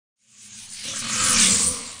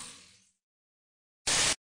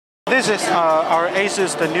This is our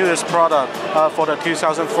ASUS, the newest product for the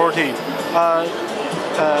 2014.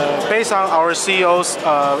 Based on our CEO's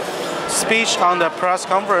speech on the press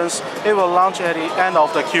conference, it will launch at the end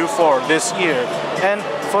of the Q4 this year. And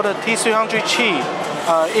for the T300 Chi,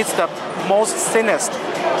 it's the most thinnest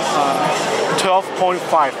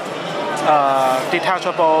 12.5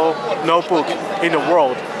 detachable notebook in the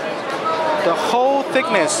world. The whole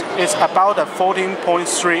thickness is about a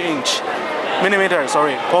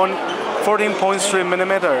 14.3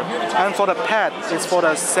 millimeter, and for the pad it's for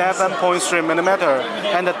the 7.3 millimeter,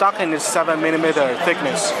 and the docking is 7 millimeter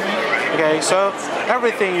thickness. Okay, so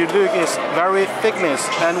everything you look is very thickness,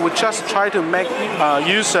 and we just try to make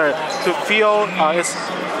user to feel it's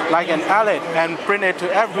like an outlet and bring it to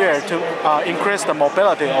everywhere to increase the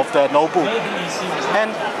mobility of the notebook.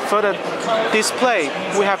 And for the display,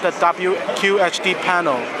 we have the WQHD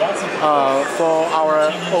panel for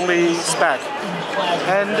our only spec.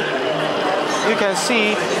 And you can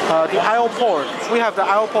see the I/O port. We have the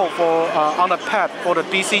I/O port for on the pad for the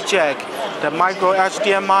DC jack, the micro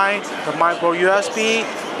HDMI, the micro USB,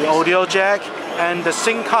 the audio jack, and the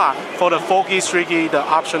SIM card for the 4G, 3G, the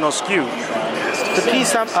optional SKU. The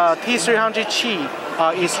T300 Chi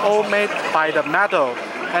is all made by the metal,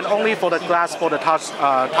 and only for the glass for the touch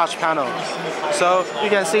panel. So you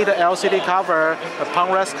can see the LCD cover, the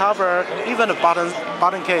palm rest cover, even the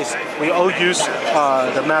button case. We all use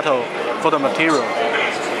the metal for the material.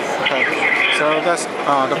 Okay, so that's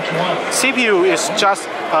the CPU is just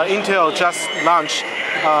Intel just launched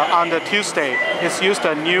on the Tuesday. It's used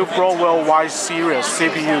the new Broadwell Y series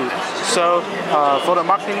CPU. So for the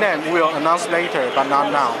marketing name, we'll announce later, but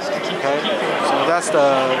not now. Okay, so that's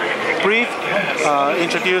the brief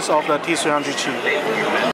introduce of the T300 Chi.